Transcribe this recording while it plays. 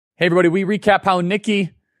Hey, everybody, we recap how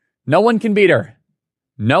Nikki, no one can beat her.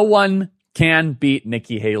 No one can beat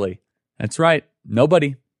Nikki Haley. That's right.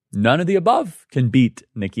 Nobody, none of the above can beat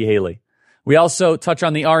Nikki Haley. We also touch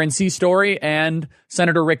on the RNC story, and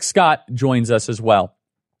Senator Rick Scott joins us as well.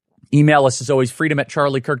 Email us, as always,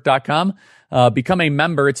 freedom@charliekirk.com. Become a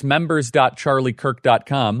member. It's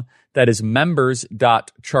members.charliekirk.com. That is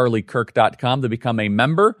members.charliekirk.com to become a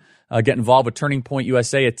member. Get involved with Turning Point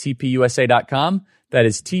USA at tpusa.com. That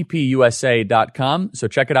is tpusa.com. So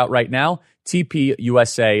check it out right now,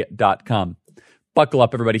 tpusa.com. Buckle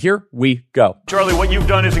up, everybody. Here we go. Charlie, what you've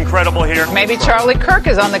done is incredible here. Maybe Charlie Kirk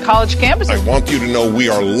is on the college campus. I want you to know we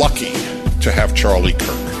are lucky to have Charlie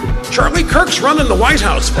Kirk. Charlie Kirk's running the White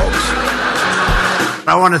House, folks.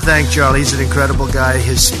 I want to thank Charlie. He's an incredible guy.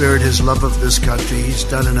 His spirit, his love of this country. He's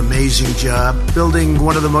done an amazing job building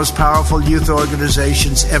one of the most powerful youth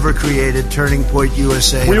organizations ever created, Turning Point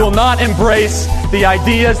USA. We will not embrace the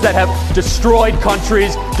ideas that have destroyed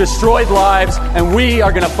countries, destroyed lives, and we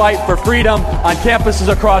are going to fight for freedom on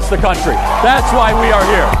campuses across the country. That's why we are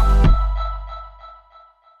here.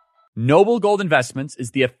 Noble Gold Investments is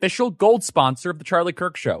the official gold sponsor of The Charlie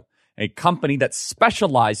Kirk Show, a company that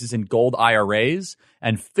specializes in gold IRAs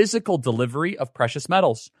and physical delivery of precious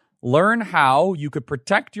metals. Learn how you could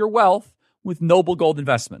protect your wealth with Noble Gold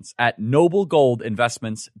Investments at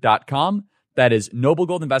noblegoldinvestments.com. That is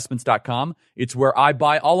noblegoldinvestments.com. It's where I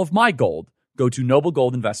buy all of my gold. Go to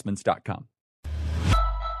noblegoldinvestments.com.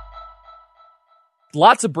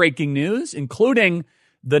 Lots of breaking news, including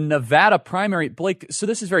the Nevada primary. Blake, so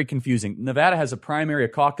this is very confusing. Nevada has a primary, a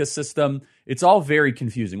caucus system. It's all very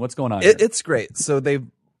confusing. What's going on here? It's great. So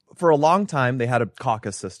for a long time, they had a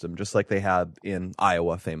caucus system, just like they had in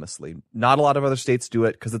Iowa, famously. Not a lot of other states do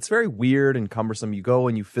it because it's very weird and cumbersome. You go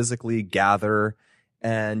and you physically gather,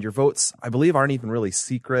 and your votes, I believe, aren't even really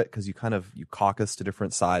secret because you caucus to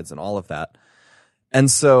different sides and all of that.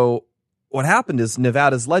 And so what happened is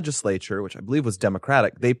Nevada's legislature, which I believe was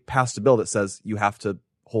Democratic, they passed a bill that says you have to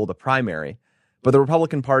hold a primary. But the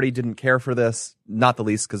Republican Party didn't care for this, not the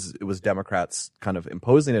least because it was Democrats kind of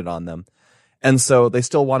imposing it on them. And so they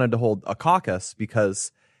still wanted to hold a caucus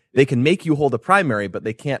because they can make you hold a primary, but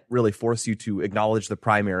they can't really force you to acknowledge the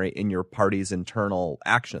primary in your party's internal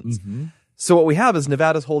actions. Mm-hmm. So what we have is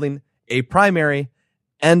Nevada's holding a primary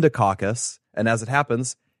and a caucus. And as it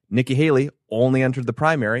happens, Nikki Haley only entered the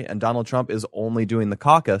primary and Donald Trump is only doing the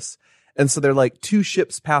caucus. And so they're like two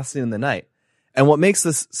ships passing in the night. And what makes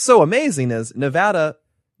this so amazing is Nevada,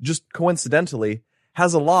 just coincidentally,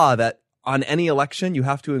 has a law that on any election, you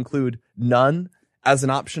have to include none as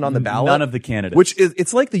an option on the ballot. None of the candidates. Which is,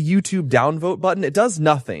 it's like the YouTube downvote button. It does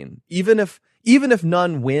nothing. Even if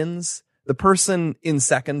none wins, the person in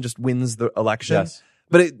second just wins the election. Yes.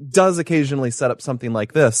 But it does occasionally set up something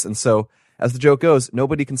like this. And so, as the joke goes,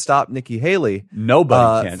 nobody can stop Nikki Haley.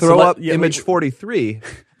 Nobody can. Throw up image 43.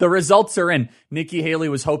 The results are in. Nikki Haley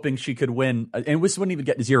was hoping she could win, and this wouldn't even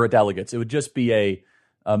get 0 delegates. It would just be it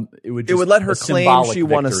would let her claim she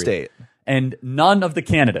won a state. And none of the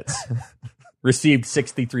candidates received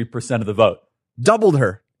 63% of the vote.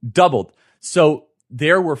 Doubled. So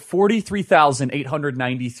there were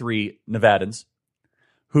 43,893 Nevadans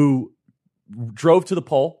who drove to the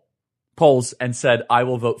polls and said, I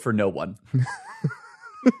will vote for no one.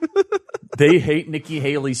 They hate Nikki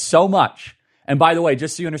Haley so much. And by the way,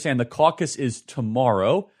 just so you understand, the caucus is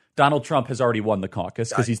tomorrow. Donald Trump has already won the caucus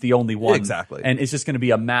because he's the only one. Exactly. And it's just going to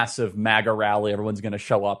be a massive MAGA rally. Everyone's going to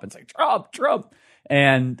show up and say, Trump.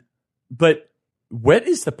 But what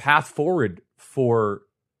is the path forward for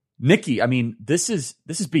Nikki? I mean, this is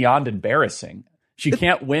beyond embarrassing. She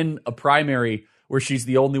can't win a primary where she's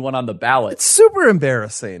the only one on the ballot. It's super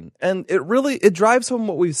embarrassing. And it drives home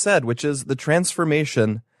what we've said, which is the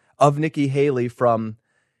transformation of Nikki Haley from,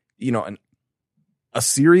 a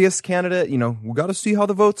serious candidate, we got to see how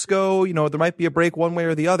the votes go. There might be a break one way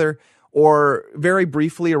or the other. Or very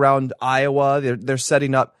briefly around Iowa, they're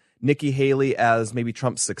setting up Nikki Haley as maybe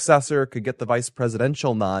Trump's successor, could get the vice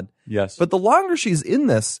presidential nod. Yes. But the longer she's in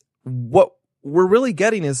this, what we're really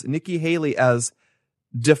getting is Nikki Haley as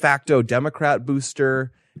de facto Democrat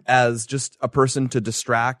booster, as just a person to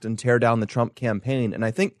distract and tear down the Trump campaign. And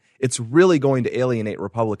I think it's really going to alienate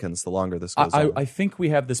Republicans the longer this goes on. I think we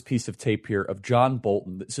have this piece of tape here of John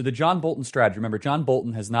Bolton. So the John Bolton strategy, remember, John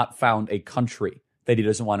Bolton has not found a country that he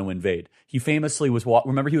doesn't want to invade. He famously was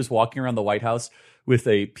walking around the White House with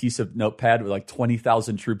a piece of notepad with like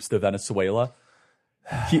 20,000 troops to Venezuela.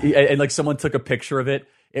 And someone took a picture of it.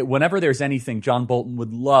 Whenever there's anything, John Bolton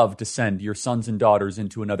would love to send your sons and daughters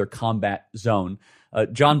into another combat zone.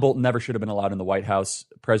 John Bolton never should have been allowed in the White House.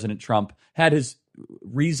 President Trump had his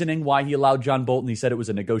reasoning why he allowed John Bolton. He said it was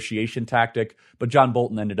a negotiation tactic, but John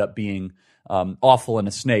Bolton ended up being awful and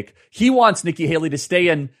a snake. He wants Nikki Haley to stay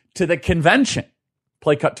in to the convention.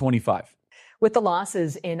 Play cut 25. With the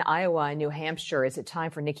losses in Iowa and New Hampshire, is it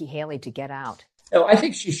time for Nikki Haley to get out? No, I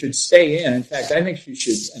think she should stay in. In fact, I think she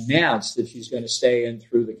should announce that she's going to stay in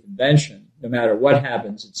through the convention, no matter what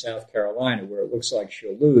happens in South Carolina, where it looks like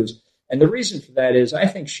she'll lose. And the reason for that is I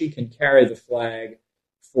think she can carry the flag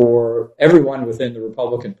for everyone within the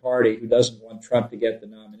Republican Party who doesn't want Trump to get the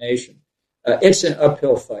nomination. It's an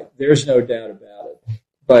uphill fight. There's no doubt about it.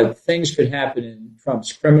 But things could happen in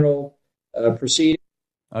Trump's criminal proceedings.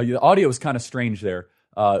 The audio was kind of strange there.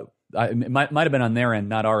 It might have been on their end,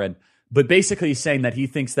 not our end. But basically he's saying that he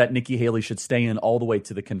thinks that Nikki Haley should stay in all the way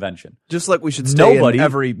to the convention. Just like we should stay in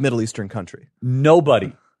every Middle Eastern country.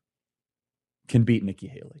 Nobody can beat Nikki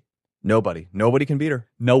Haley. Nobody. Nobody can beat her.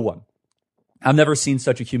 No one. I've never seen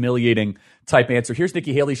such a humiliating type answer. Here's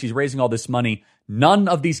Nikki Haley. She's raising all this money. None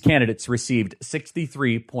of these candidates received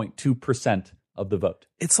 63.2% of the vote.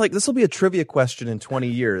 It's like this will be a trivia question in 20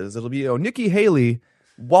 years. It'll be, Nikki Haley,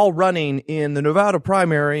 while running in the Nevada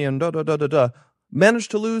primary and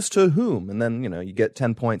managed to lose to whom? And then, you get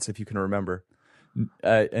 10 points if you can remember.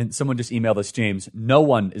 And someone just emailed us, James, no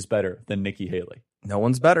one is better than Nikki Haley. No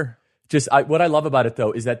one's better. What I love about it,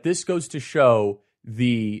 though, is that this goes to show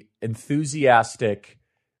the enthusiastic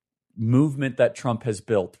movement that Trump has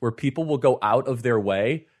built, where people will go out of their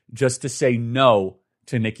way just to say no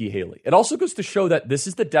to Nikki Haley. It also goes to show that this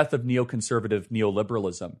is the death of neoconservative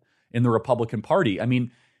neoliberalism in the Republican Party. I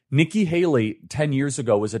mean, Nikki Haley 10 years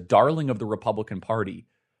ago was a darling of the Republican Party.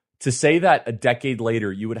 To say that a decade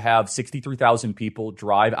later you would have 63,000 people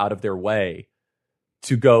drive out of their way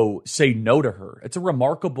to go say no to her, it's a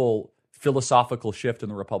remarkable philosophical shift in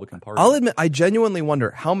the Republican Party. I'll admit, I genuinely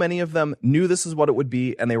wonder how many of them knew this is what it would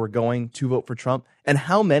be and they were going to vote for Trump, and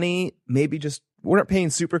how many maybe just weren't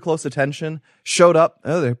paying super close attention, showed up,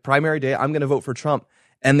 the primary day, I'm going to vote for Trump,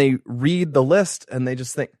 and they read the list and they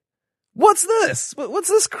just think, what's this? What's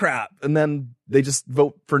this crap? And then they just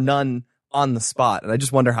vote for none on the spot. And I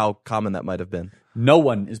just wonder how common that might have been. No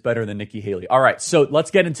one is better than Nikki Haley. All right, so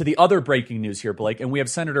let's get into the other breaking news here, Blake. And we have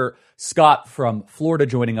Senator Scott from Florida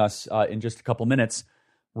joining us in just a couple minutes.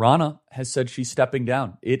 Ronna has said she's stepping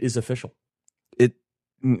down. It is official.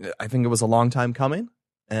 I think it was a long time coming.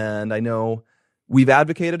 And I know we've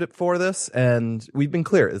advocated it for this. And we've been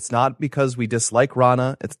clear. It's not because we dislike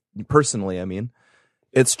Ronna. It's personally,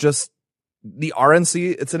 it's just the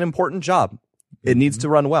RNC. It's an important job. It needs to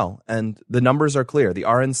run well. And the numbers are clear. The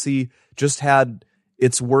RNC just had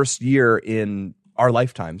its worst year in our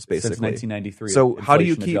lifetimes, basically. Since 1993. So how do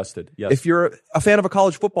you keep, adjusted. Yes. If you're a fan of a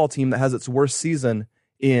college football team that has its worst season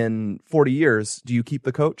in 40 years, do you keep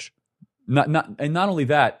the coach? Not only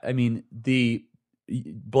that,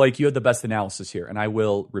 Blake, you had the best analysis here, and I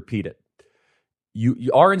will repeat it.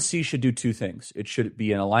 RNC should do two things. It should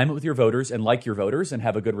be in alignment with your voters and like your voters and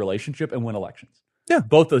have a good relationship and win elections. Yeah.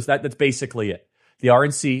 Both those, that's basically it. The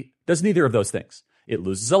RNC does neither of those things. It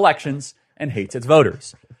loses elections and hates its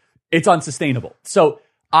voters. It's unsustainable. So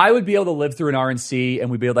I would be able to live through an RNC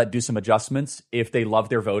and we'd be able to do some adjustments if they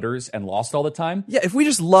loved their voters and lost all the time. Yeah, if we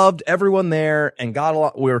just loved everyone there and got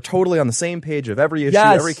along, we were totally on the same page of every issue,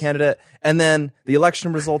 every candidate, and then the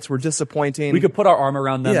election results were disappointing. We could put our arm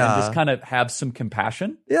around them and just kind of have some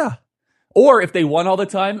compassion. Yeah. Or if they won all the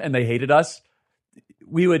time and they hated us,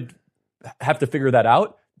 we would have to figure that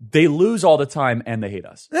out. They lose all the time and they hate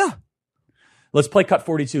us. Yeah. Let's play cut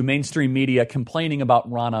 42. Mainstream media complaining about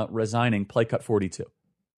Ronna resigning. Play cut 42.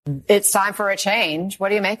 It's time for a change. What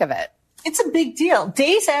do you make of it? It's a big deal.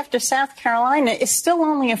 Days after South Carolina is still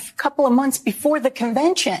only a couple of months before the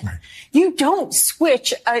convention. You don't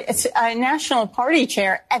switch a national party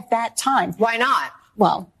chair at that time. Why not?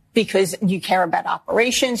 Well, because you care about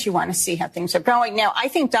operations. You want to see how things are going. Now, I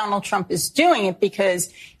think Donald Trump is doing it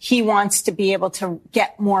because he wants to be able to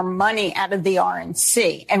get more money out of the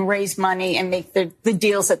RNC and raise money and make the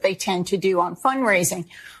deals that they tend to do on fundraising.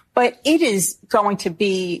 But it is going to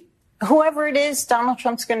be whoever it is, Donald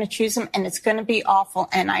Trump's going to choose him, and it's going to be awful.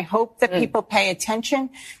 And I hope that people pay attention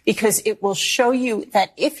because it will show you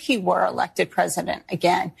that if he were elected president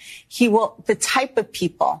again, the type of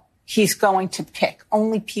people he's going to pick,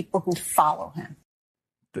 only people who follow him.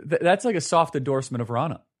 That's like a soft endorsement of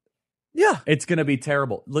Ronna. Yeah. It's going to be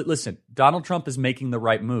terrible. Listen, Donald Trump is making the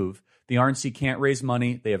right move. The RNC can't raise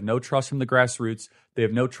money. They have no trust from the grassroots. They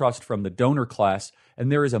have no trust from the donor class.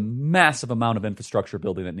 And there is a massive amount of infrastructure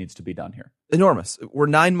building that needs to be done here. Enormous. We're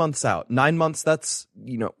 9 months out. 9 months, that's,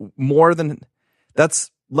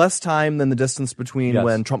 that's less time than the distance between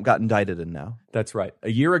when Trump got indicted and now. That's right.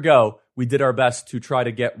 A year ago, we did our best to try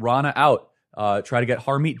to get Ronna out, try to get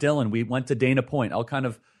Harmeet Dillon. We went to Dana Point. I'll kind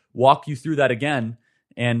of walk you through that again.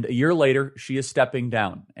 And a year later, she is stepping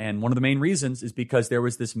down. And one of the main reasons is because there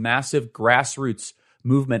was this massive grassroots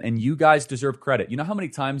movement, and you guys deserve credit. You know how many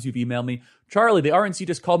times you've emailed me, Charlie, the RNC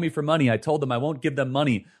just called me for money. I told them I won't give them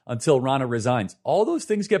money until Ronna resigns. All those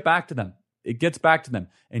things get back to them. It gets back to them.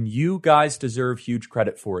 And you guys deserve huge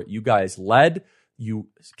credit for it. You guys led. You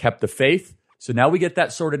kept the faith. So now we get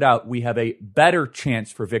that sorted out. We have a better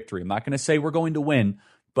chance for victory. I'm not going to say we're going to win,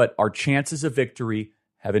 but our chances of victory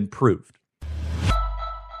have improved.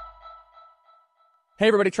 Hey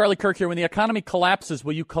everybody, Charlie Kirk here. When the economy collapses,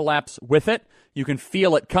 will you collapse with it? You can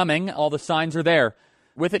feel it coming. All the signs are there.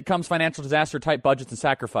 With it comes financial disaster, tight budgets, and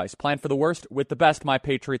sacrifice. Plan for the worst with the best My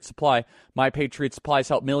Patriot Supply. My Patriot Supplies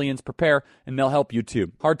help millions prepare, and they'll help you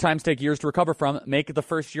too. Hard times take years to recover from. Make the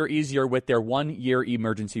first year easier with their 1-year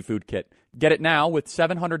emergency food kit. Get it now with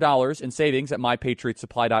 $700 in savings at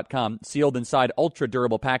MyPatriotSupply.com. Sealed inside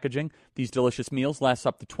ultra-durable packaging, these delicious meals last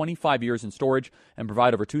up to 25 years in storage and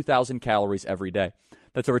provide over 2,000 calories every day.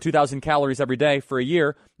 That's over 2,000 calories every day for a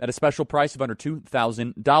year at a special price of under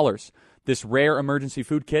 $2,000. This rare emergency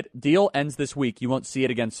food kit deal ends this week. You won't see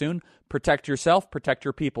it again soon. Protect yourself, protect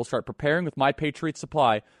your people. Start preparing with My Patriot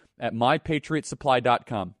Supply at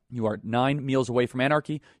MyPatriotSupply.com. You are 9 meals away from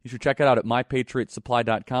anarchy. You should check it out at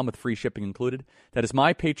MyPatriotSupply.com with free shipping included. That is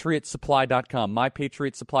MyPatriotSupply.com.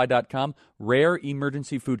 MyPatriotSupply.com. Rare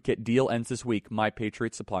emergency food kit deal ends this week.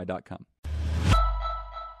 MyPatriotSupply.com.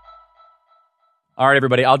 All right,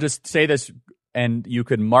 everybody, I'll just say this, and you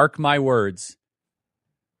could mark my words.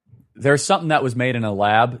 There's something that was made in a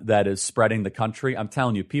lab that is spreading the country. I'm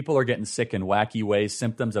telling you, people are getting sick in wacky ways,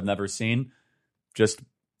 symptoms I've never seen.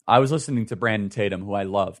 I was listening to Brandon Tatum, who I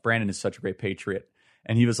love. Brandon is such a great patriot.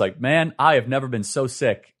 And he was like, man, I have never been so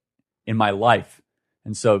sick in my life.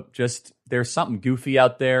 And so there's something goofy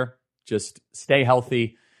out there. Just stay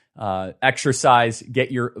healthy. Exercise,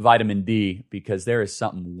 get your vitamin D, because there is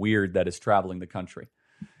something weird that is traveling the country.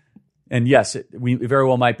 And yes, we very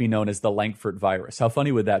well might be known as the Langford virus. How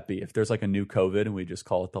funny would that be if there's like a new COVID and we just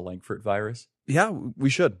call it the Langford virus? Yeah, we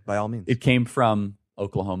should, by all means. It came from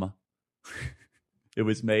Oklahoma. It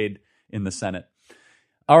was made in the Senate.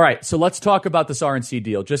 All right, so let's talk about this RNC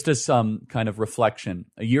deal, just as some kind of reflection.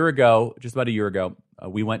 Just about a year ago,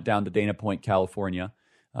 we went down to Dana Point, California.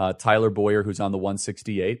 Tyler Boyer, who's on the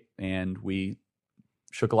 168, and we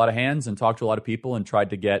shook a lot of hands and talked to a lot of people and tried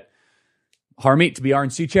to get Harmeet to be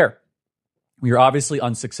RNC chair. We were obviously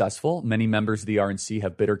unsuccessful. Many members of the RNC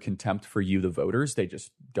have bitter contempt for you, the voters. They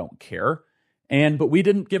just don't care. But we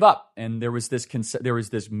didn't give up. And there was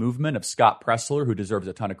this movement of Scott Pressler, who deserves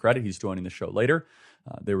a ton of credit. He's joining the show later.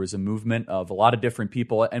 There was a movement of a lot of different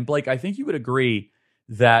people. And Blake, I think you would agree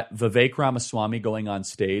that Vivek Ramaswamy going on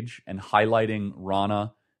stage and highlighting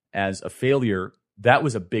Ronna as a failure, that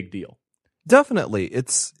was a big deal. Definitely.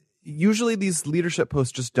 It's usually these leadership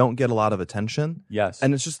posts just don't get a lot of attention. Yes.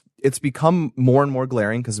 And it's become more and more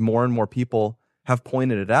glaring because more and more people have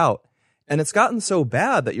pointed it out. And it's gotten so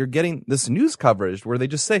bad that you're getting this news coverage where they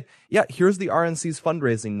just say, yeah, here's the RNC's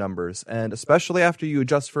fundraising numbers. And especially after you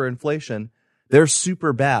adjust for inflation, they're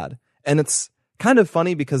super bad. And it's kind of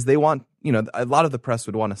funny because they want, a lot of the press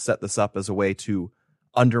would want to set this up as a way to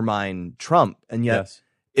undermine Trump. And yet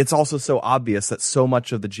It's also so obvious that so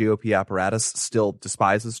much of the GOP apparatus still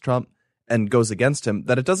despises Trump and goes against him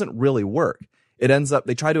that it doesn't really work. It ends up,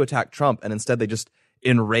 they try to attack Trump and instead they just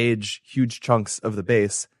enrage huge chunks of the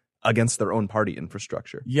base against their own party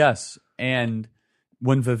infrastructure. Yes. And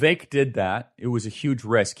when Vivek did that, it was a huge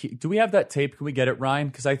risk. Do we have that tape? Can we get it, Ryan?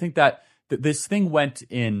 Because I think that this thing went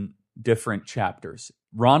in different chapters.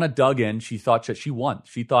 Ronna dug in. She thought that she won.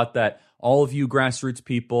 She thought that all of you grassroots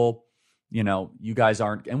people, you guys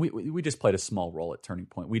aren't, and we just played a small role at Turning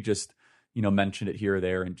Point. We just, mentioned it here or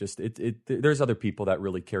there, and just there's other people that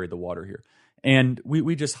really carried the water here, and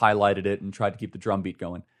we just highlighted it and tried to keep the drumbeat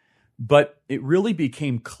going. But it really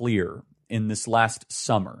became clear in this last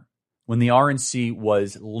summer when the RNC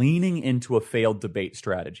was leaning into a failed debate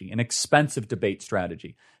strategy, an expensive debate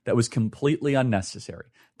strategy that was completely unnecessary.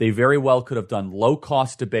 They very well could have done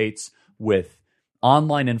low-cost debates with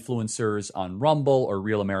online influencers on Rumble or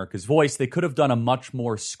Real America's Voice. They could have done a much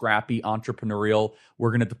more scrappy entrepreneurial,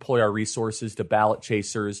 we're going to deploy our resources to ballot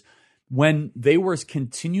chasers. When they were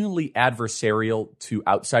continually adversarial to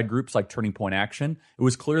outside groups like Turning Point Action, it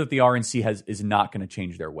was clear that the RNC is not going to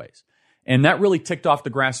change their ways. And that really ticked off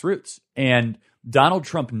the grassroots. And Donald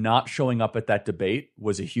Trump not showing up at that debate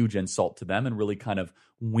was a huge insult to them and really kind of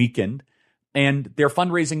weakened. And their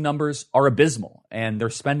fundraising numbers are abysmal, and their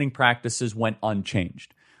spending practices went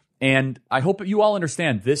unchanged. And I hope you all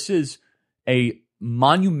understand this is a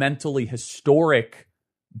monumentally historic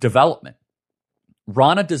development.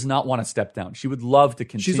 Ronna does not want to step down. She would love to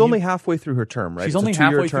continue. She's only halfway through her term, right? She's only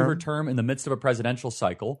halfway through her term in the midst of a presidential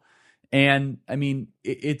cycle. And I mean,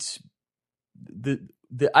 it's the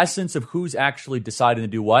essence of who's actually deciding to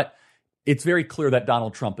do what. It's very clear that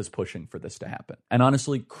Donald Trump is pushing for this to happen. And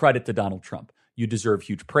honestly, credit to Donald Trump. You deserve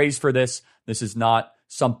huge praise for this. This is not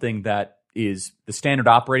something that is the standard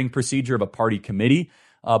operating procedure of a party committee.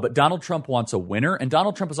 But Donald Trump wants a winner. And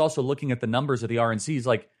Donald Trump is also looking at the numbers of the RNC. He's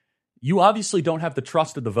like, you obviously don't have the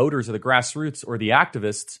trust of the voters or the grassroots or the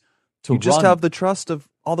activists to run. You just have the trust of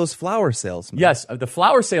all those flower salesmen. Yes, the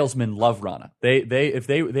flower salesmen love Ronna. If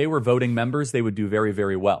they were voting members, they would do very,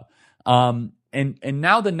 very well. And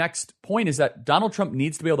now the next point is that Donald Trump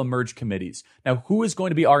needs to be able to merge committees. Now, who is going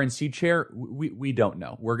to be RNC chair? We don't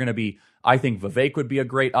know. We're going to be, I think Vivek would be a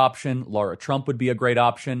great option. Laura Trump would be a great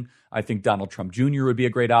option. I think Donald Trump Jr. would be a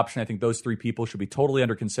great option. I think those three people should be totally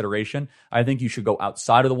under consideration. I think you should go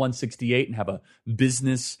outside of the 168 and have a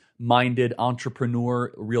business-minded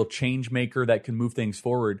entrepreneur, a real change maker that can move things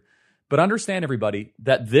forward. But understand, everybody,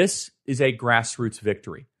 that this is a grassroots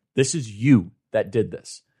victory. This is you that did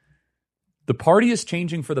this. The party is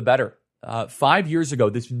changing for the better. 5 years ago,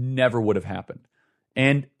 this never would have happened.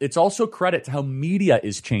 And it's also credit to how media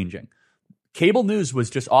is changing. Cable news was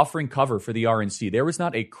just offering cover for the RNC. There was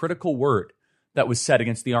not a critical word that was said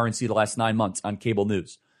against the RNC the last 9 months on cable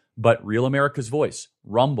news. But Real America's Voice,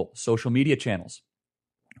 Rumble, social media channels,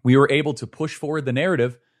 we were able to push forward the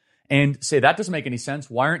narrative and say, that doesn't make any sense.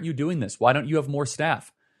 Why aren't you doing this? Why don't you have more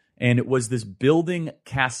staff? And it was this building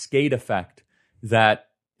cascade effect that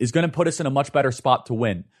is going to put us in a much better spot to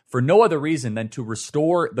win for no other reason than to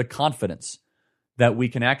restore the confidence that we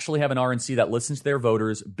can actually have an RNC that listens to their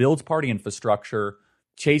voters, builds party infrastructure,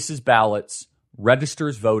 chases ballots,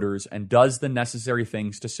 registers voters, and does the necessary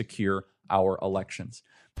things to secure our elections.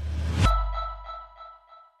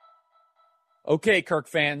 Okay, Kirk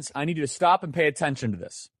fans, I need you to stop and pay attention to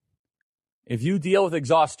this. If you deal with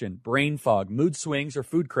exhaustion, brain fog, mood swings, or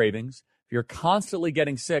food cravings, if you're constantly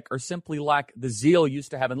getting sick or simply lack the zeal you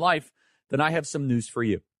used to have in life, then I have some news for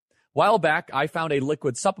you. A while back, I found a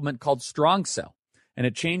liquid supplement called Strong Cell, and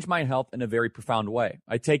it changed my health in a very profound way.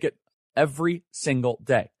 I take it every single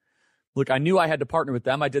day. Look, I knew I had to partner with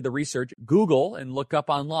them. I did the research, Google, and look up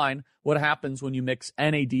online what happens when you mix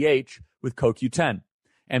NADH with CoQ10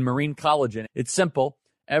 and marine collagen. It's simple.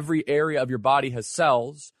 Every area of your body has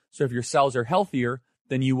cells, so if your cells are healthier,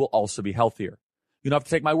 then you will also be healthier. You don't have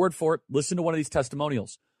to take my word for it. Listen to one of these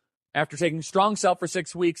testimonials. After taking Strong Cell for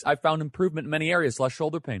 6 weeks, I found improvement in many areas, less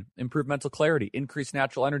shoulder pain, improved mental clarity, increased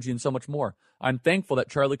natural energy, and so much more. I'm thankful that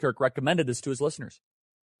Charlie Kirk recommended this to his listeners.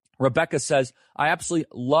 Rebecca says, I absolutely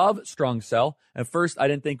love Strong Cell. At first, I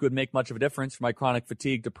didn't think it would make much of a difference for my chronic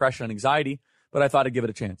fatigue, depression, and anxiety, but I thought I'd give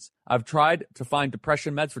it a chance. I've tried to find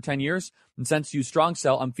depression meds for 10 years, and since you Strong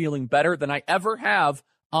Cell, I'm feeling better than I ever have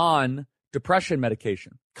on depression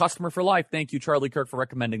medication. Customer for life. Thank you, Charlie Kirk, for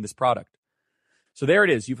recommending this product. So there it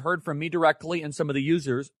is. You've heard from me directly and some of the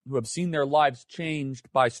users who have seen their lives changed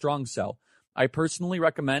by Strong Cell. I personally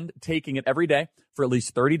recommend taking it every day for at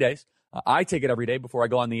least 30 days. I take it every day before I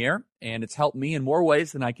go on the air, and it's helped me in more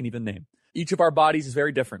ways than I can even name. Each of our bodies is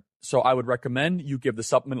very different, so I would recommend you give the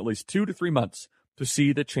supplement at least 2 to 3 months to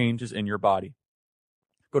see the changes in your body.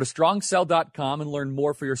 Go to strongcell.com and learn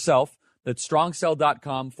more for yourself. That's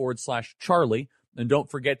strongcell.com/Charlie. And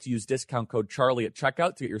don't forget to use discount code Charlie at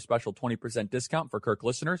checkout to get your special 20% discount for Kirk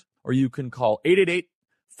listeners. Or you can call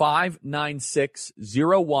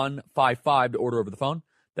 888-596-0155 to order over the phone.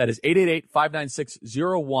 That is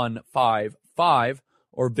 888-596-0155.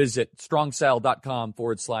 Or visit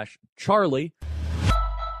strongcell.com/Charlie.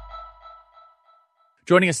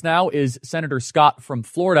 Joining us now is Senator Scott from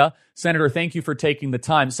Florida. Senator, thank you for taking the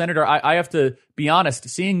time. Senator, I have to be honest,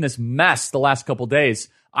 seeing this mess the last couple days,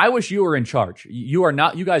 I wish you were in charge.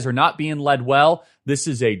 You guys are not being led well. This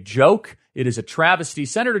is a joke. It is a travesty.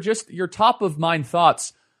 Senator, just your top of mind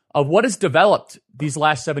thoughts of what has developed these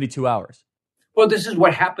last 72 hours. Well, this is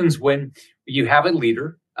what happens when you have a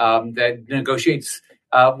leader that negotiates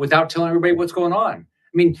without telling everybody what's going on. I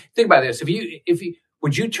mean, think about this. If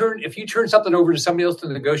you turn something over to somebody else to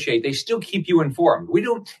negotiate, they still keep you informed.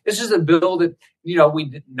 This is a bill that,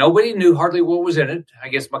 nobody knew hardly what was in it. I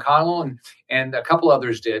guess McConnell and a couple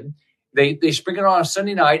others did. They spring it on a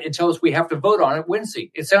Sunday night and tell us we have to vote on it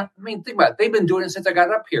Wednesday. Think about it. They've been doing it since I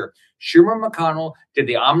got up here. Schumer and McConnell did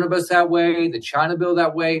the omnibus that way, the China bill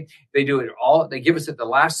that way. They do it all. They give us at the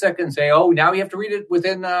last second and say, now we have to read it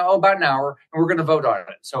within about an hour, and we're going to vote on it.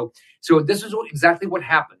 So this is exactly what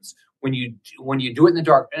happens when you do it in the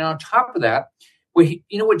dark. And on top of that, Well,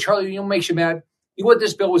 you know what, Charlie, makes you mad? You know what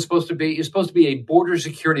this bill was supposed to be? It's supposed to be a border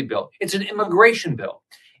security bill. It's an immigration bill.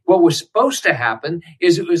 What was supposed to happen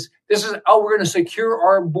is we're going to secure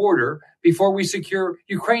our border before we secure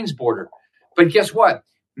Ukraine's border. But guess what?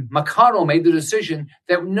 McConnell made the decision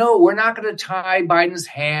that, no, we're not going to tie Biden's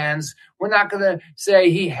hands. We're not going to say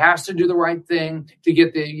he has to do the right thing to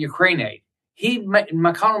get the Ukraine aid.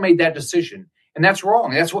 McConnell made that decision, and that's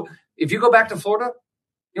wrong. That's what, if you go back to Florida,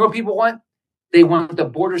 you know what people want? They want the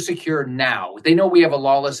border secure now. They know we have a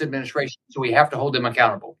lawless administration, so we have to hold them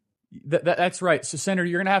accountable. That's right. So, Senator,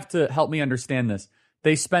 you're going to have to help me understand this.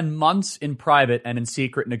 They spend months in private and in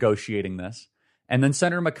secret negotiating this. And then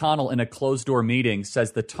Senator McConnell, in a closed-door meeting,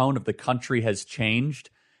 says the tone of the country has changed,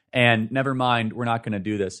 and never mind, we're not going to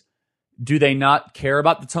do this. Do they not care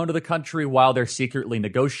about the tone of the country while they're secretly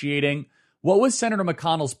negotiating? What was Senator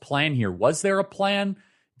McConnell's plan here? Was there a plan?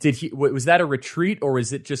 Was that a retreat, or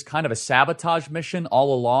is it just kind of a sabotage mission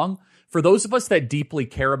all along? For those of us that deeply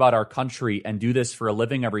care about our country and do this for a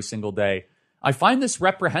living every single day, I find this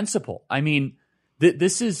reprehensible. I mean,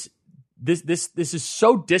 this is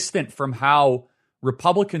so distant from how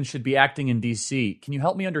Republicans should be acting in D.C. Can you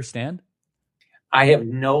help me understand? I have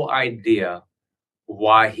no idea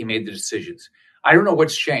why he made the decisions. I don't know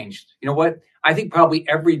what's changed. You know what? I think probably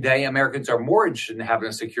every day Americans are more interested in having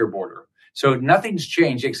a secure border. So nothing's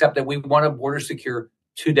changed except that we want a border secure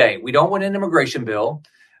today. We don't want an immigration bill.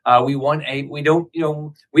 We love,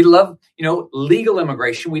 legal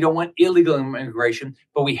immigration. We don't want illegal immigration,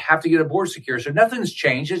 but we have to get a border secure. So nothing's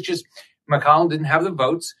changed. It's just McConnell didn't have the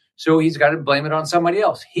votes. So he's got to blame it on somebody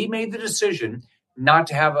else. He made the decision not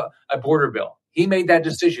to have a border bill. He made that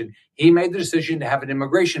decision. He made the decision to have an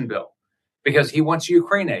immigration bill because he wants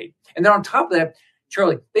Ukraine aid. And then on top of that,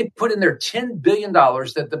 Charlie, they put in there $10 billion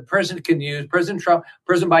that the president can use, President Trump,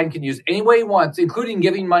 President Biden can use any way he wants, including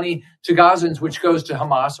giving money to Gazans, which goes to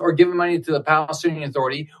Hamas, or giving money to the Palestinian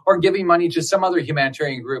Authority, or giving money to some other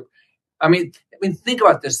humanitarian group. I mean, think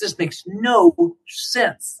about this. This makes no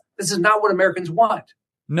sense. This is not what Americans want.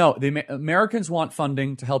 No, the Americans want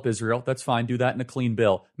funding to help Israel. That's fine. Do that in a clean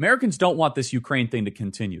bill. Americans don't want this Ukraine thing to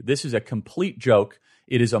continue. This is a complete joke.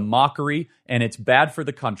 It is a mockery, and it's bad for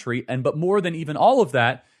the country. But more than even all of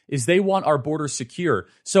that is they want our border secure.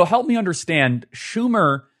 So help me understand.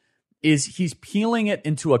 Schumer he's peeling it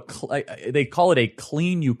into they call it a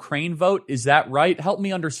clean Ukraine vote. Is that right? Help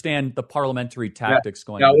me understand the parliamentary tactics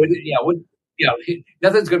going on.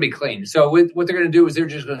 Nothing's going to be clean. So what they're going to do is they're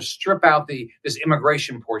just going to strip out this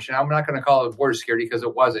immigration portion. I'm not going to call it border security because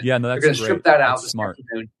it wasn't. Yeah, no, that's they're going to strip that out this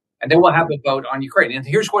afternoon, and then we'll have a vote on Ukraine. And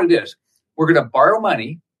here's what it is: we're going to borrow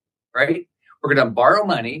money, right? We're going to borrow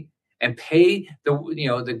money and pay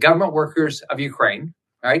the government workers of Ukraine,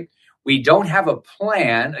 right? We don't have a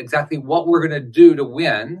plan exactly what we're going to do to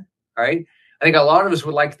win, right? I think a lot of us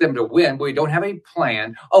would like them to win, but we don't have a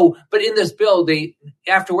plan. Oh, but in this bill,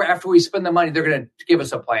 after we spend the money, they're going to give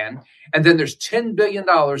us a plan. And then there's $10 billion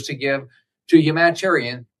to give to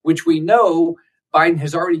humanitarian, which we know Biden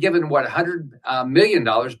has already given, $100 million,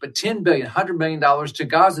 but $100 million to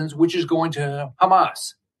Gazans, which is going to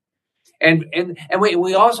Hamas. And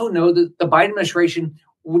we also know that the Biden administration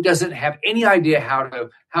doesn't have any idea how to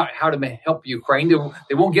help Ukraine.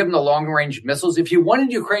 They won't give them the long-range missiles. If you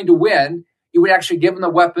wanted Ukraine to win, you would actually give them the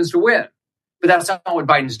weapons to win. But that's not what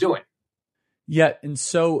Biden's doing. Yeah, and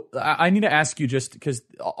so I need to ask you, just because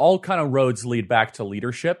all kind of roads lead back to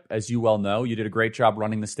leadership, as you well know. You did a great job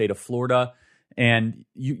running the state of Florida, and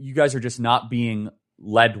you guys are just not being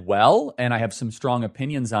led well, and I have some strong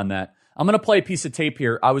opinions on that. I'm going to play a piece of tape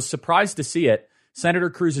here. I was surprised to see it. Senator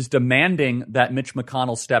Cruz is demanding that Mitch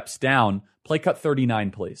McConnell steps down. Play cut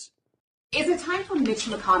 39, please. Is it time for Mitch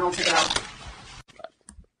McConnell to go?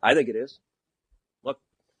 I think it is. Look,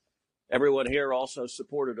 everyone here also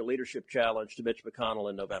supported a leadership challenge to Mitch McConnell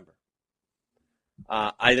in November.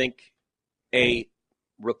 I think a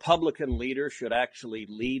Republican leader should actually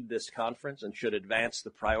lead this conference and should advance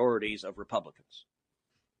the priorities of Republicans.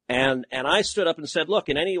 And I stood up and said, look,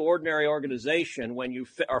 in any ordinary organization, when you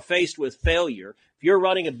are faced with failure, if you're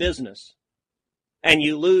running a business and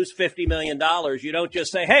you lose $50 million, you don't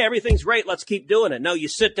just say, hey, everything's great, let's keep doing it. No, you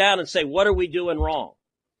sit down and say, what are we doing wrong?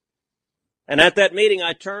 And at that meeting,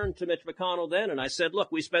 I turned to Mitch McConnell then and I said,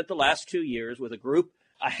 look, we spent the last 2 years with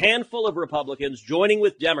a handful of Republicans joining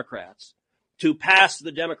with Democrats to pass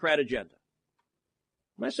the Democrat agenda.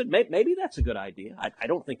 And I said, maybe that's a good idea. I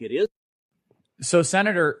don't think it is. So,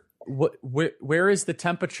 Senator, where is the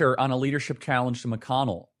temperature on a leadership challenge to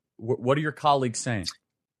McConnell? What are your colleagues saying?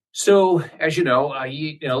 So, as you know, a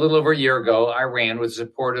little over a year ago, I ran with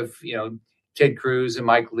support of Ted Cruz and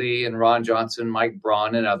Mike Lee and Ron Johnson, Mike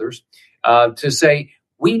Braun, and others. to say,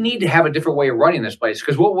 we need to have a different way of running this place.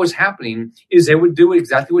 Because what was happening is they would do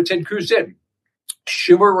exactly what Ted Cruz did.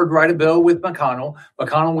 Schumer would write a bill with McConnell.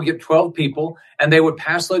 McConnell would get 12 people, and they would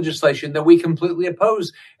pass legislation that we completely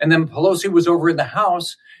oppose. And then Pelosi was over in the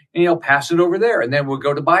House, and, pass it over there, and then we'll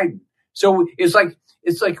go to Biden. So it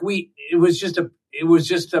was just a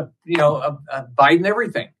Biden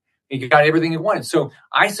everything. He got everything he wanted. So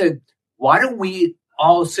I said, why don't we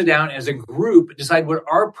all sit down as a group, decide what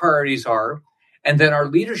our priorities are, and then our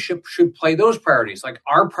leadership should play those priorities. Like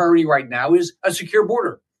our priority right now is a secure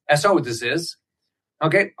border. That's not what this is.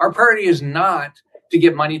 Okay, our priority is not to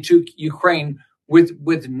get money to Ukraine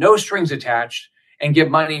with no strings attached and give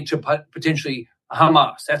money to potentially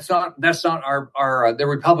Hamas. That's not our the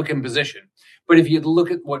Republican position. But if you look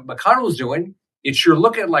at what McConnell's doing, it sure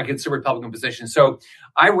look like it's a Republican position. So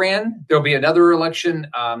I ran. There'll be another election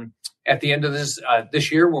at the end of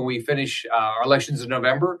this year when we finish our elections in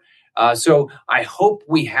November. So I hope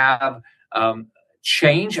we have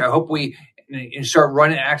change. I hope we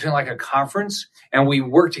start acting like a conference, and we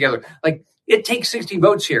work together. Like it takes 60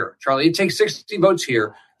 votes here, Charlie. It takes 60 votes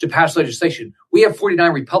here to pass legislation. We have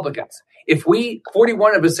 49 Republicans. If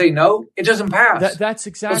 41 of us say no, it doesn't pass. That's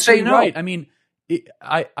exactly right. I mean,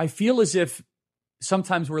 I feel as if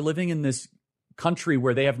sometimes we're living in this country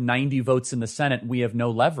where they have 90 votes in the Senate and we have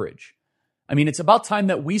no leverage. I mean, it's about time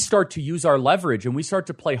that we start to use our leverage and we start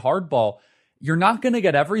to play hardball. You're not going to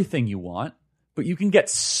get everything you want, but you can get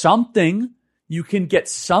something. You can get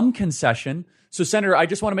some concession. So, Senator, I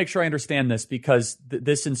just want to make sure I understand this, because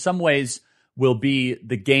this in some ways will be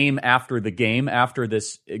the game after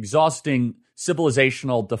this exhausting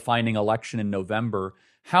civilizational defining election in November.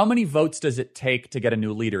 How many votes does it take to get a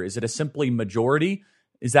new leader? Is it a simply majority?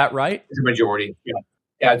 Is that right? It's a majority.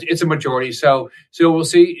 Yeah, it's a majority. So we'll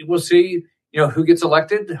see. Who gets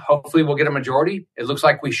elected. Hopefully we'll get a majority. It looks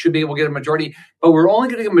like we should be able to get a majority, but we're only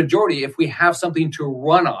going to get a majority if we have something to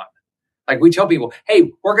run on. Like we tell people,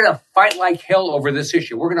 hey, we're going to fight like hell over this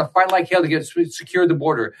issue. We're going to fight like hell to secure the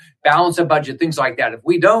border, balance a budget, things like that. If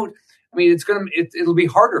we don't, I mean, it'll be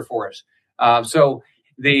harder for us. There'll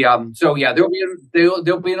be an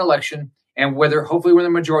election, and hopefully we're the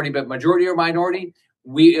majority, but majority or minority,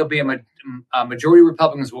 it'll be a majority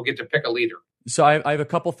Republicans will get to pick a leader. So I have a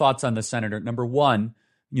couple thoughts on this, Senator. Number one,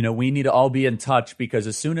 we need to all be in touch, because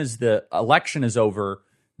as soon as the election is over,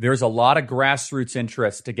 there's a lot of grassroots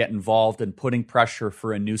interest to get involved in putting pressure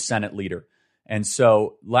for a new Senate leader. And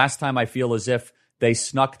so last time I feel as if they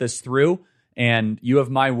snuck this through, and you have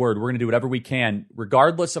my word, we're going to do whatever we can,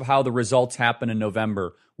 regardless of how the results happen in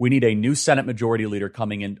November. We need a new Senate majority leader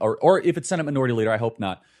coming in, or if it's Senate minority leader, I hope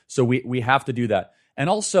not. So we have to do that. And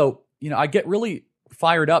also, I get really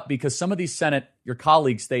fired up because some of these your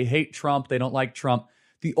colleagues, they hate Trump. They don't like Trump.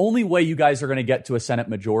 The only way you guys are going to get to a Senate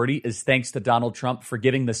majority is thanks to Donald Trump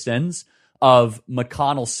forgiving the sins of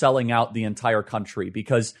McConnell selling out the entire country,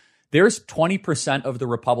 because there's 20% of the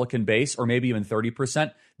Republican base, or maybe even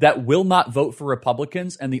 30%, that will not vote for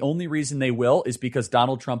Republicans. And the only reason they will is because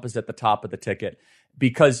Donald Trump is at the top of the ticket,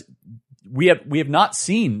 because we have not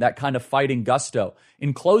seen that kind of fighting gusto.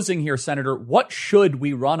 In closing here, Senator, what should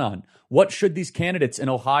we run on? What should these candidates in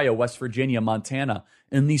Ohio, West Virginia, Montana,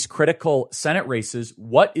 in these critical Senate races,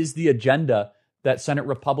 what is the agenda that Senate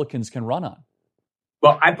Republicans can run on?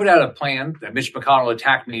 Well, I put out a plan that Mitch McConnell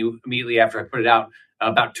attacked me immediately after I put it out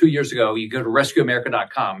about 2 years ago. You go to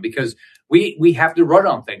rescueamerica.com, because we have to run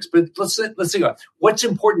on things. But let's think about what's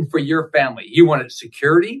important for your family. You want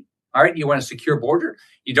security. All right. You want a secure border.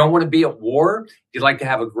 You don't want to be at war. You'd like to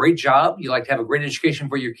have a great job. You like to have a great education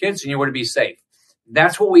for your kids, and you want to be safe.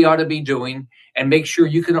 That's what we ought to be doing, and make sure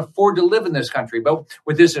you can afford to live in this country. But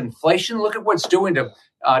with this inflation, look at what's doing to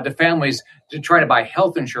families to try to buy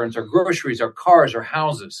health insurance or groceries or cars or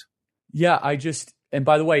houses. Yeah, and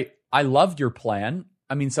by the way, I loved your plan.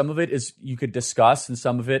 I mean, some of it is you could discuss, and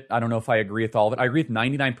some of it, I don't know if I agree with all of it. I agree with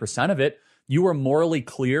 99% of it. You were morally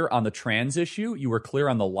clear on the trans issue. You were clear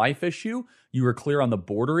on the life issue. You were clear on the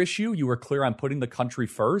border issue. You were clear on putting the country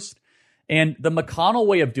first. And the McConnell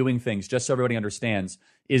way of doing things, just so everybody understands,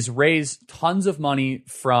 is raise tons of money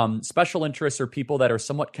from special interests or people that are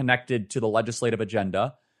somewhat connected to the legislative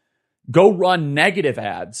agenda, go run negative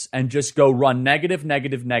ads and just go run negative,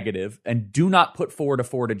 and do not put forward a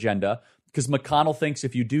forward agenda, because McConnell thinks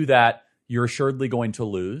if you do that, you're assuredly going to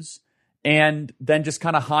lose. And then just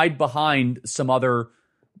kind of hide behind some other,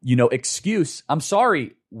 excuse. I'm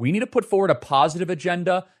sorry, we need to put forward a positive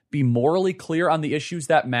agenda, be morally clear on the issues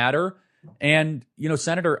that matter. And,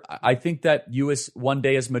 Senator, I think that you one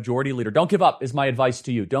day as majority leader, don't give up is my advice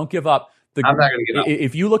to you. Don't give up. I'm not going to get up.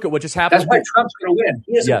 If you look at what just happened, that's why Trump's going to win.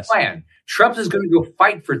 He has a plan. Trump is going to go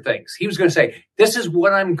fight for things. He was going to say, "This is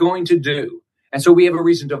what I'm going to do," and so we have a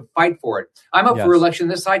reason to fight for it. I'm up for election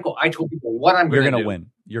this cycle. I told people what I'm going to do. You're going to win.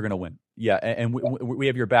 You're going to win. Yeah, and we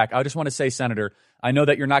have your back. I just want to say, Senator, I know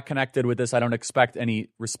that you're not connected with this. I don't expect any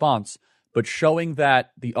response, but showing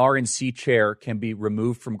that the RNC chair can be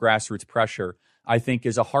removed from grassroots pressure, I think,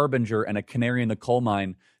 is a harbinger and a canary in the coal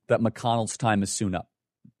mine that McConnell's time is soon up.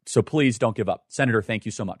 So please don't give up. Senator, thank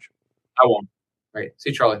you so much. I won't. All right. See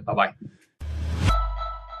you, Charlie. Bye-bye.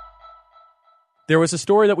 There was a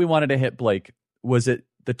story that we wanted to hit, Blake. Was it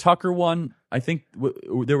the Tucker one? I think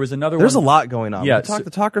there was another one. There's a lot going on. Yeah, we could talk the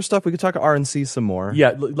Tucker stuff. We could talk RNC some more.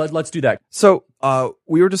 Yeah, let's do that. So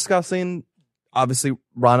we were discussing, obviously,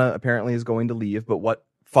 Rana apparently is going to leave, but what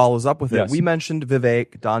follows up with it? We mentioned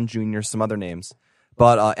Vivek, Don Jr., some other names.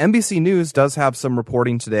 But NBC News does have some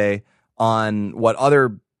reporting today on what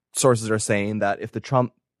other sources are saying, that if the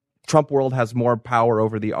Trump world has more power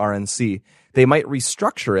over the RNC, they might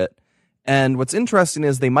restructure it. And what's interesting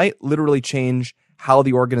is they might literally change how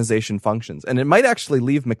the organization functions. And it might actually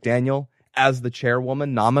leave McDaniel as the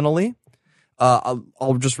chairwoman nominally.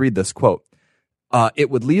 I'll just read this quote.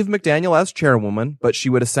 It would leave McDaniel as chairwoman, but she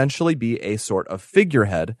would essentially be a sort of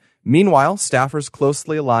figurehead. Meanwhile, staffers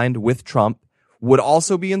closely aligned with Trump would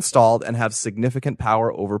also be installed and have significant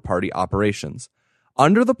power over party operations.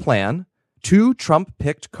 Under the plan, 2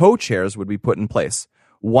 Trump-picked co-chairs would be put in place,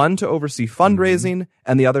 one to oversee fundraising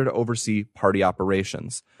and the other to oversee party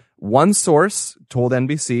operations. One source told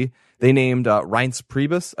NBC they named Reince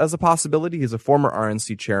Priebus as a possibility. He's a former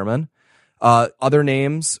RNC chairman. Other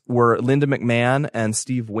names were Linda McMahon and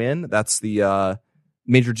Steve Wynn. That's the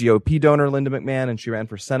major GOP donor, Linda McMahon, and she ran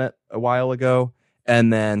for Senate a while ago.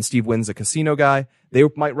 And then Steve Wynn's a casino guy. They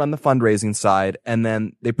might run the fundraising side. And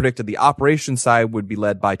then they predicted the operations side would be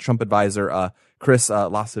led by Trump advisor Chris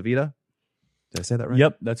LaCivita. Did I say that right?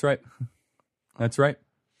 Yep, that's right. That's right.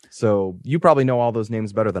 So you probably know all those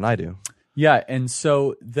names better than I do. Yeah, and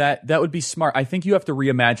so that would be smart. I think you have to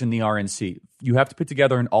reimagine the RNC. You have to put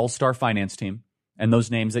together an all-star finance team, and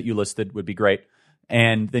those names that you listed would be great.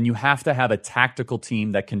 And then you have to have a tactical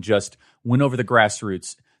team that can just win over the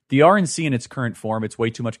grassroots. The RNC in its current form, it's way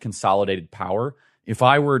too much consolidated power. If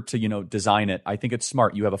I were to, design it, I think it's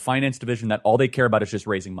smart. You have a finance division that all they care about is just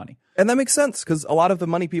raising money. And that makes sense because a lot of the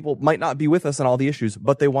money people might not be with us on all the issues,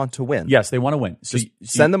 but they want to win. Yes, they want to win. So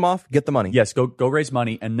send them off, get the money. Yes, go raise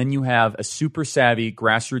money. And then you have a super savvy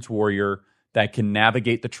grassroots warrior that can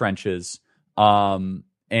navigate the trenches and,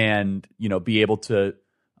 be able to,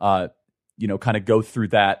 kind of go through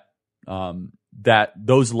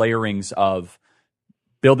those layerings of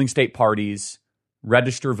building state parties,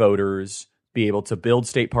 register voters, be able to build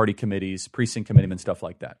state party committees, precinct committeemen, stuff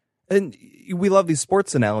like that. And we love these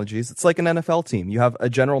sports analogies. It's like an NFL team. You have a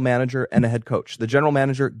general manager and a head coach. The general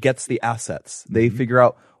manager gets the assets. They figure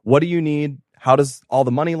out, what do you need? How does all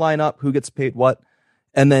the money line up? Who gets paid what?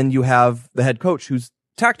 And then you have the head coach who's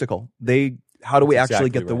tactical. How do we actually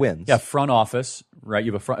get the wins? Yeah, front office, right?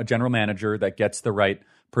 You have a general manager that gets the right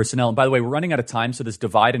personnel. And by the way, we're running out of time, so this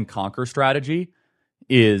divide and conquer strategy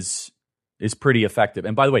is pretty effective.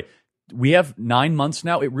 And by the way, we have 9 months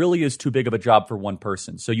now. It really is too big of a job for one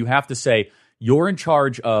person. So you have to say, you're in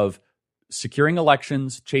charge of securing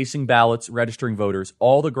elections, chasing ballots, registering voters,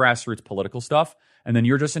 all the grassroots political stuff. And then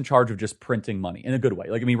you're just in charge of just printing money in a good way.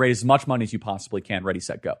 Raise as much money as you possibly can, ready,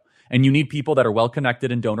 set, go. And you need people that are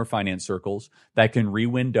well-connected in donor finance circles that can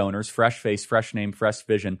re-win donors, fresh face, fresh name, fresh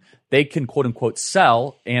vision. They can, quote unquote,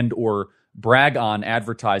 sell and or brag on,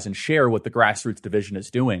 advertise, and share what the grassroots division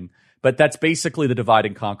is doing. But that's basically the divide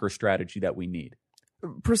and conquer strategy that we need.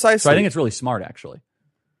 Precisely. So I think it's really smart, actually.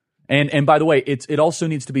 And by the way, it also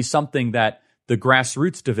needs to be something that the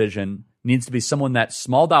grassroots division needs to be someone that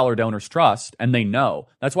small dollar donors trust and they know.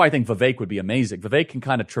 That's why I think Vivek would be amazing. Vivek can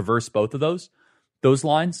kind of traverse both of those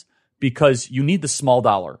lines because you need the small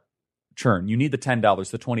dollar churn. You need the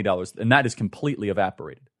 $10, the $20, and that is completely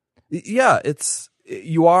evaporated. Yeah,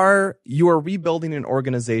 you are rebuilding an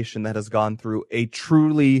organization that has gone through a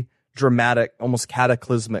truly dramatic, almost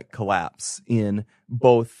cataclysmic collapse in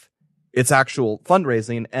both its actual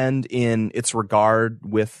fundraising and in its regard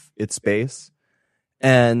with its base.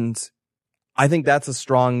 And I think that's a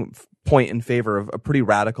strong point in favor of a pretty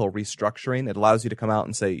radical restructuring. It allows you to come out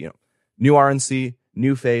and say, new RNC,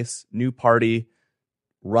 new face, new party,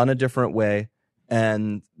 run a different way.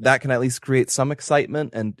 And that can at least create some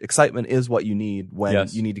excitement. And excitement is what you need when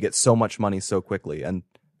you need to get so much money so quickly. And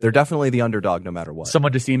They're definitely the underdog no matter what.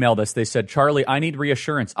 Someone just emailed us. They said, Charlie, I need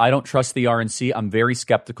reassurance. I don't trust the RNC. I'm very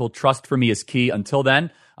skeptical. Trust for me is key. Until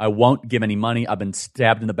then, I won't give any money. I've been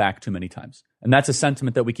stabbed in the back too many times. And that's a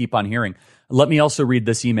sentiment that we keep on hearing. Let me also read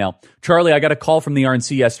this email. Charlie, I got a call from the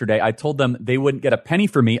RNC yesterday. I told them they wouldn't get a penny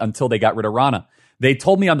for me until they got rid of Ronna. They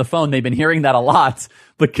told me on the phone they've been hearing that a lot,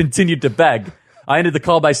 but continued to beg. I ended the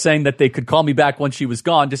call by saying that they could call me back once she was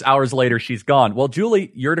gone. Just hours later, she's gone. Well,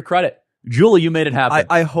 Julie, you're to credit. Julie, you made it happen.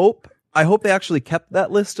 I hope they actually kept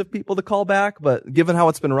that list of people to call back, but given how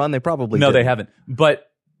it's been run, they probably didn't. They haven't.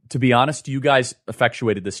 But to be honest, you guys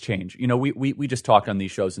effectuated this change. You know, we just talk on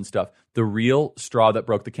these shows and stuff. The real straw that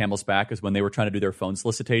broke the camel's back is when they were trying to do their phone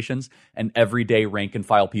solicitations, and everyday rank and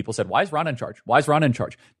file people said, why is Ron in charge? Why is Ron in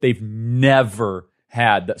charge? They've never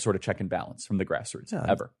had that sort of check and balance from the grassroots,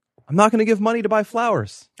 ever. I'm not going to give money to buy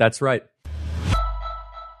flowers. That's right.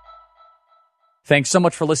 Thanks so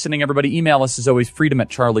much for listening, everybody. Email us as always,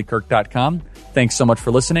 freedom@charliekirk.com. Thanks so much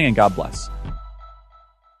for listening, and God bless.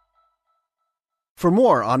 For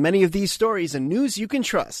more on many of these stories and news you can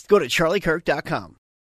trust, go to charliekirk.com.